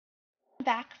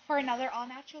Back for another all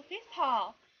natural face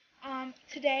haul.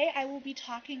 Today I will be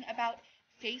talking about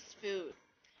face food.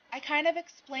 I kind of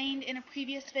explained in a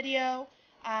previous video.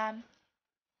 Um,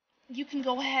 you can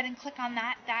go ahead and click on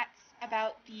that. That's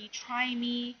about the Try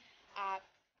Me uh,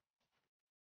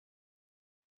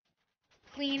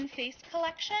 Clean Face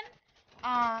Collection.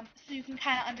 So you can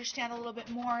kind of understand a little bit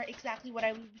more exactly what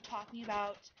I will be talking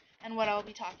about and what I'll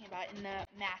be talking about in the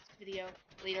mask video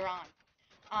later on.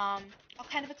 I'll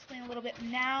kind of explain a little bit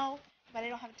now, but I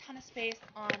don't have a ton of space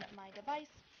on my device,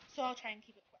 so I'll try and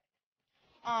keep it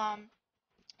quick.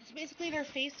 So basically their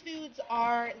face foods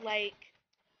are like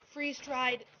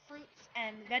freeze-dried fruits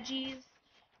and veggies,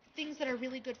 things that are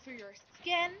really good for your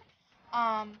skin,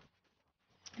 um,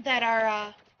 that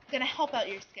are going to help out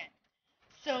your skin.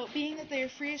 So being that they're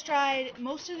freeze-dried,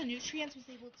 most of the nutrients was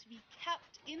able to be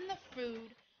kept in the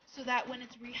food so that when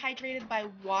it's rehydrated by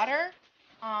water,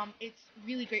 it's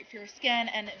really great for your skin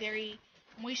and very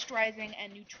moisturizing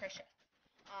and nutritious.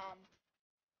 Um,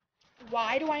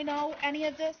 why do I know any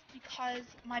of this? Because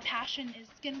my passion is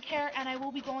skincare and I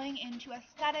will be going into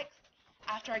aesthetics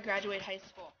after I graduate high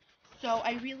school. So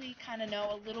I really kind of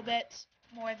know a little bit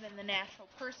more than the natural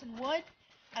person would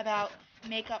about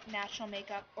makeup, natural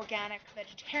makeup, organic,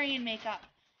 vegetarian makeup,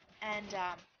 and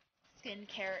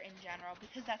skincare in general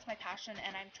because that's my passion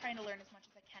and I'm trying to learn as much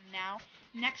as I can now.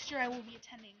 Next year I will be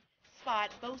attending Spa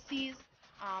at Bosie's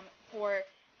for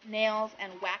nails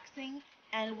and waxing,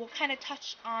 and we'll kind of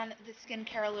touch on the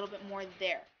skincare a little bit more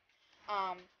there.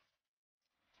 Um,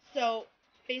 so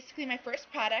basically my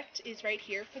first product is right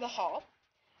here for the haul.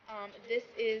 This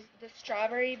is the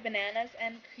strawberry bananas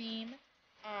and cream.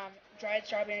 Dried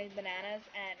strawberry bananas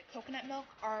and coconut milk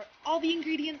are all the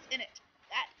ingredients in it.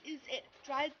 That is it.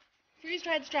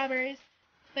 Freeze-dried strawberries,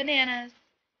 bananas,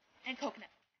 and coconut.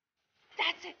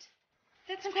 That's it.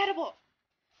 That's incredible.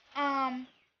 Um,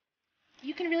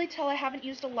 you can really tell I haven't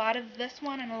used a lot of this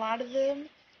one and a lot of them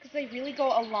because they really go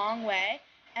a long way.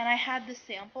 And I had the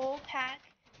sample pack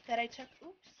that I took,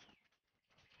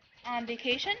 on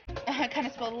vacation. I kind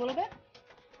of spilled a little bit.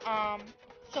 Um,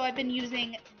 so I've been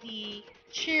using the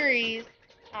cherries,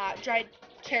 dried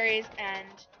cherries and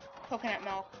coconut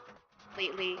milk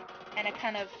lately, and I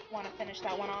kind of want to finish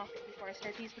that one off before I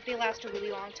start these, but they last a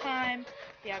really long time.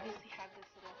 They obviously have this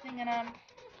little thing in them,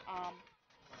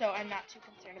 so I'm not too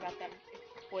concerned about them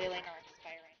spoiling or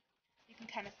expiring. You can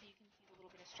see the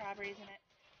little bit of strawberries in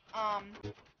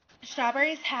it.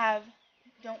 Strawberries have,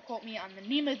 don't quote me on the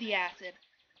name of the acid,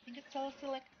 I think it's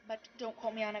salicylic, but don't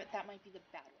quote me on it, that might be the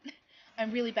bad one.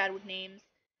 I'm really bad with names.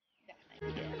 That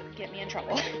might get me in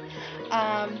trouble.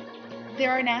 um,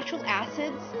 there are natural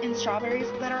acids in strawberries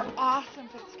that are awesome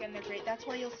for the skin. They're great. That's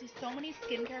why you'll see so many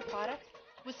skincare products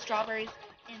with strawberries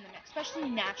in them, especially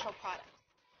natural products.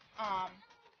 Um,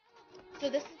 so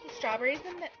this is the strawberry,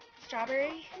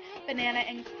 banana,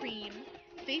 and cream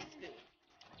face food.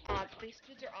 Face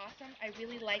foods are awesome. I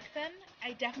really like them.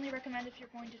 I definitely recommend if you're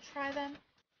going to try them,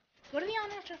 go to the All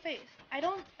Natural Face. I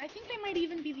think they might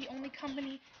even be the only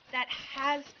company that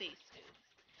has face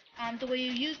foods. The way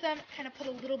you use them, kind of put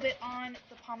a little bit on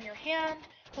the palm of your hand,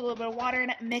 put a little bit of water in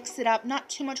it, mix it up. Not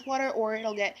too much water or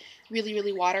it'll get really,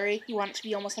 really watery. You want it to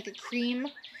be almost like a cream.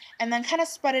 And then kind of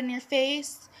spread it in your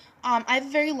face. I have a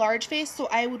very large face, so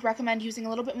I would recommend using a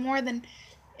little bit more than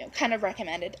kind of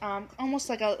recommended. Almost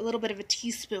like a little bit of a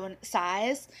teaspoon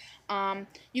size.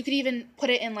 You could even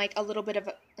put it in like a little bit of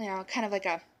kind of like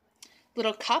a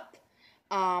little cup,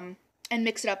 and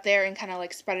mix it up there and kind of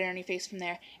like spread it on your face from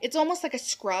there. It's almost like a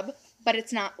scrub, but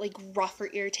it's not like rough or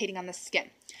irritating on the skin.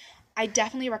 I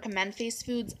definitely recommend face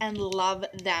foods and love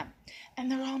them. And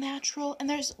they're all natural, and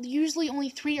there's usually only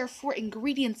 3 or 4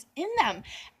 ingredients in them,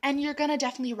 and you're gonna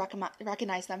definitely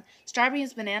recognize them.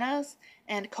 Strawberries, bananas,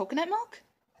 and coconut milk?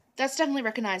 That's definitely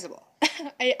recognizable.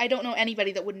 I don't know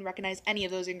anybody that wouldn't recognize any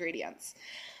of those ingredients.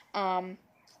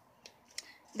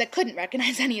 That couldn't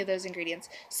recognize any of those ingredients.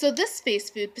 So this face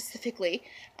food specifically,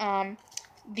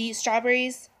 the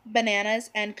strawberries, bananas,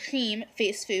 and cream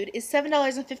face food is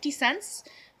 $7.50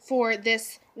 for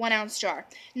this 1 ounce jar.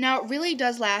 Now it really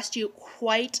does last you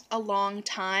quite a long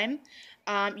time.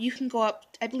 You can go up,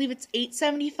 I believe it's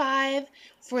 $8.75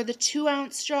 for the 2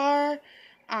 ounce jar,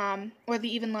 or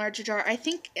the even larger jar. I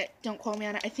think, don't quote me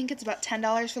on it, I think it's about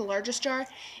 $10 for the largest jar.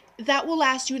 That will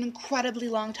last you an incredibly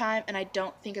long time, and I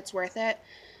don't think it's worth it.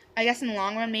 I guess in the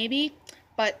long run, maybe,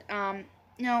 but, 1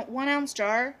 ounce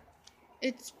jar,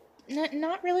 it's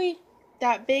not really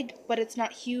that big, but it's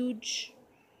not huge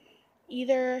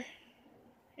either.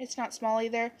 It's not small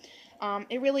either.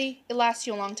 It lasts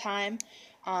you a long time.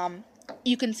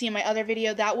 You can see in my other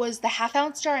video, that was the half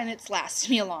ounce jar, and it's lasted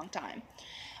me a long time.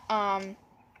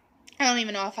 I don't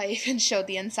even know if I even showed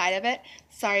the inside of it.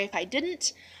 Sorry if I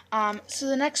didn't. So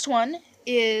the next one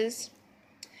is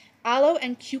aloe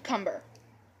and cucumber.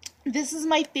 This is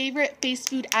my favorite face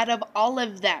food out of all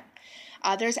of them.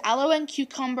 There's aloe and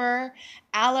cucumber,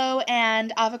 aloe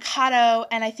and avocado,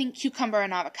 and I think cucumber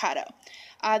and avocado.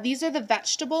 These are the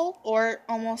vegetable, or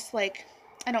almost like,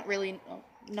 I don't really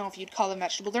know if you'd call them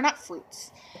vegetable. They're not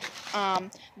fruits.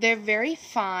 They're very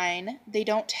fine. They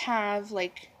don't have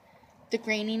like the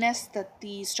graininess that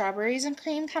the strawberries and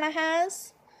cream kind of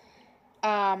has.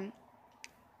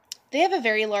 They have a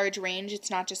very large range.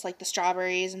 It's not just like the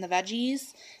strawberries and the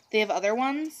veggies. They have other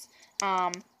ones,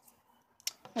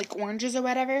 like oranges or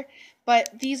whatever.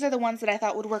 But these are the ones that I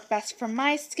thought would work best for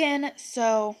my skin,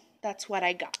 so that's what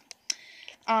I got.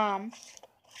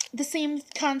 The same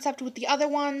concept with the other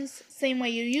ones, same way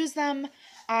you use them.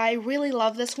 I really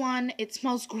love this one. It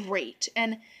smells great,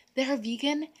 and they're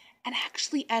vegan and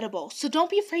actually edible. So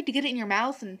don't be afraid to get it in your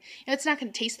mouth, and it's not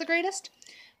going to taste the greatest,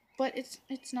 but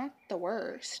it's not the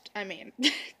worst. I mean,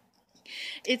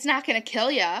 it's not going to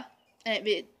kill you.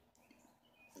 It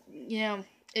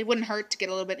wouldn't hurt to get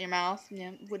a little bit in your mouth.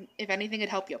 If anything, it'd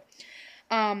help you.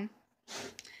 And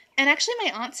actually,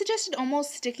 my aunt suggested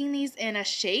almost sticking these in a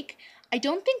shake. I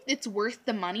don't think it's worth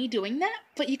the money doing that,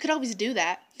 but you could always do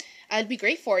that. It'd be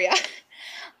great for you.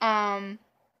 So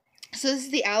this is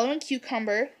the aloe and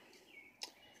cucumber.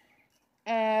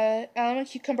 Aloe and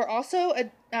cucumber also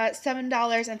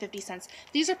 $7.50.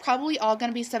 These are probably all going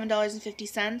to be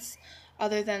 $7.50,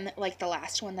 other than like the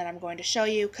last one that I'm going to show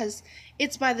you, because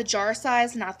it's by the jar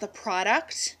size, not the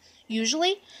product,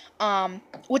 usually,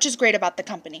 which is great about the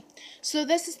company. So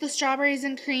this is the strawberries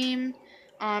and cream,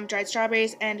 dried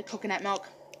strawberries and coconut milk.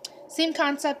 Same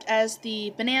concept as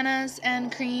the bananas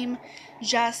and cream,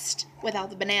 just without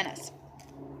the bananas.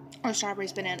 Or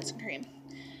strawberries, bananas, and cream.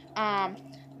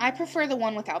 I prefer the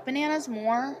one without bananas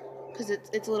more, because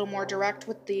it's a little more direct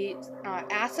with the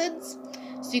acids.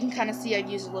 So you can kind of see I've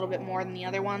used a little bit more than the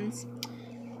other ones.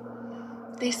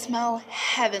 They smell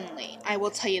heavenly, I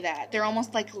will tell you that. They're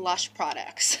almost like Lush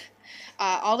products.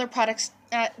 All their products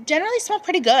generally smell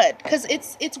pretty good, because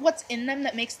it's what's in them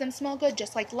that makes them smell good,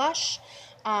 just like Lush.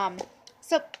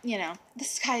 So, the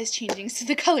sky is changing, so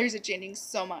the colors are changing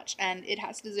so much, and it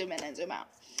has to zoom in and zoom out.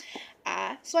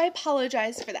 So I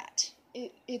apologize for that.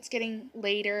 It's getting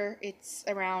later. It's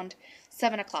around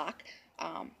 7 o'clock,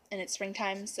 and it's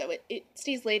springtime, so it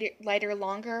stays lighter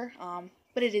longer,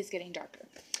 but it is getting darker.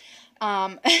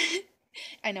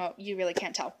 I know, you really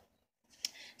can't tell.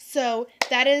 So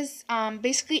that is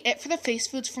basically it for the face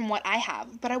foods from what I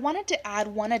have, but I wanted to add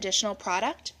one additional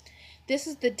product. This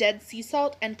is the Dead Sea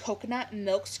Salt and Coconut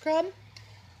Milk Scrub.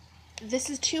 This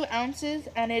is 2 ounces,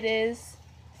 and it is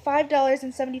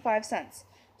 $5.75.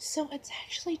 So it's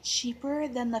actually cheaper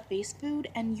than the face food,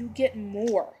 and you get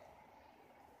more.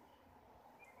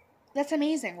 That's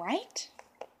amazing, right?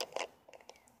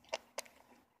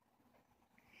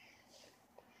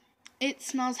 It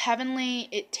smells heavenly.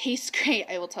 It tastes great.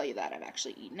 I will tell you that. I've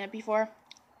actually eaten it before.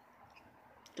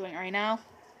 Doing it right now.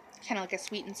 Kind of like a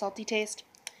sweet and salty taste.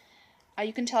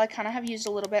 You can tell I kind of have used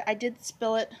a little bit. I did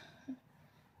spill it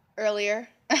earlier.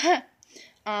 So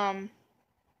I'm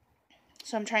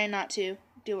trying not to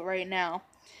do it right now.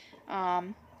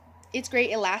 It's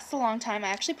great. It lasts a long time. I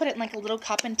actually put it in like a little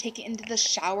cup and take it into the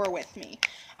shower with me.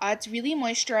 It's really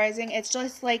moisturizing. It's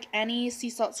just like any sea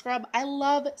salt scrub. I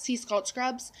love sea salt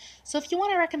scrubs. So if you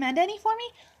want to recommend any for me,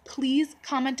 please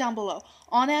comment down below.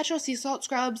 All natural sea salt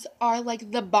scrubs are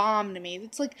like the bomb to me.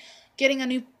 It's like getting a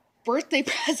new birthday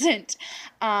present.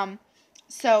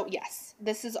 So yes,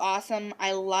 this is awesome.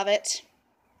 I love it.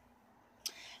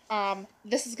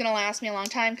 This is going to last me a long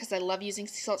time because I love using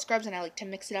sea salt scrubs, and I like to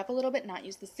mix it up a little bit, not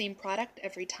use the same product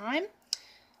every time,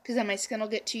 because then my skin will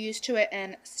get too used to it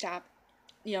and stop,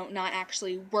 not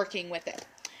actually working with it.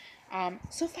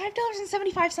 So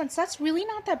 $5.75, that's really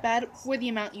not that bad for the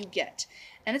amount you get.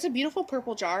 And it's a beautiful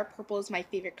purple jar. Purple is my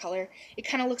favorite color. It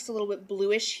kind of looks a little bit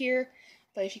bluish here,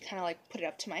 but if you kind of like put it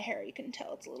up to my hair, you can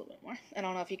tell it's a little bit more. I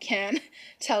don't know if you can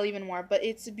tell even more, but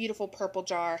it's a beautiful purple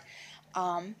jar.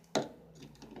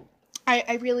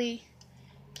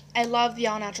 I love the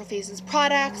All Natural Faces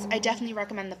products. I definitely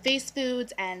recommend the face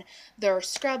foods and their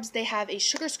scrubs. They have a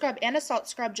sugar scrub and a salt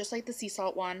scrub, just like the sea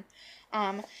salt one.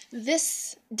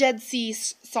 This Dead Sea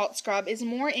Salt Scrub is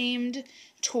more aimed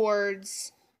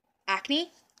towards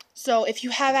acne. So if you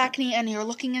have acne and you're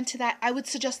looking into that, I would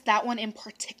suggest that one in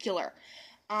particular.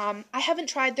 I haven't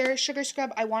tried their sugar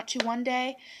scrub. I want to one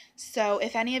day. So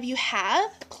if any of you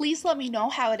have, please let me know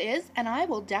how it is, and I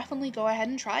will definitely go ahead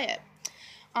and try it.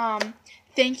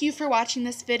 Thank you for watching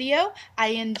this video. I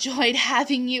enjoyed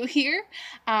having you here.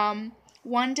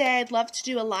 One day I'd love to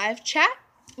do a live chat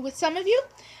with some of you.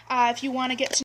 If you want to get to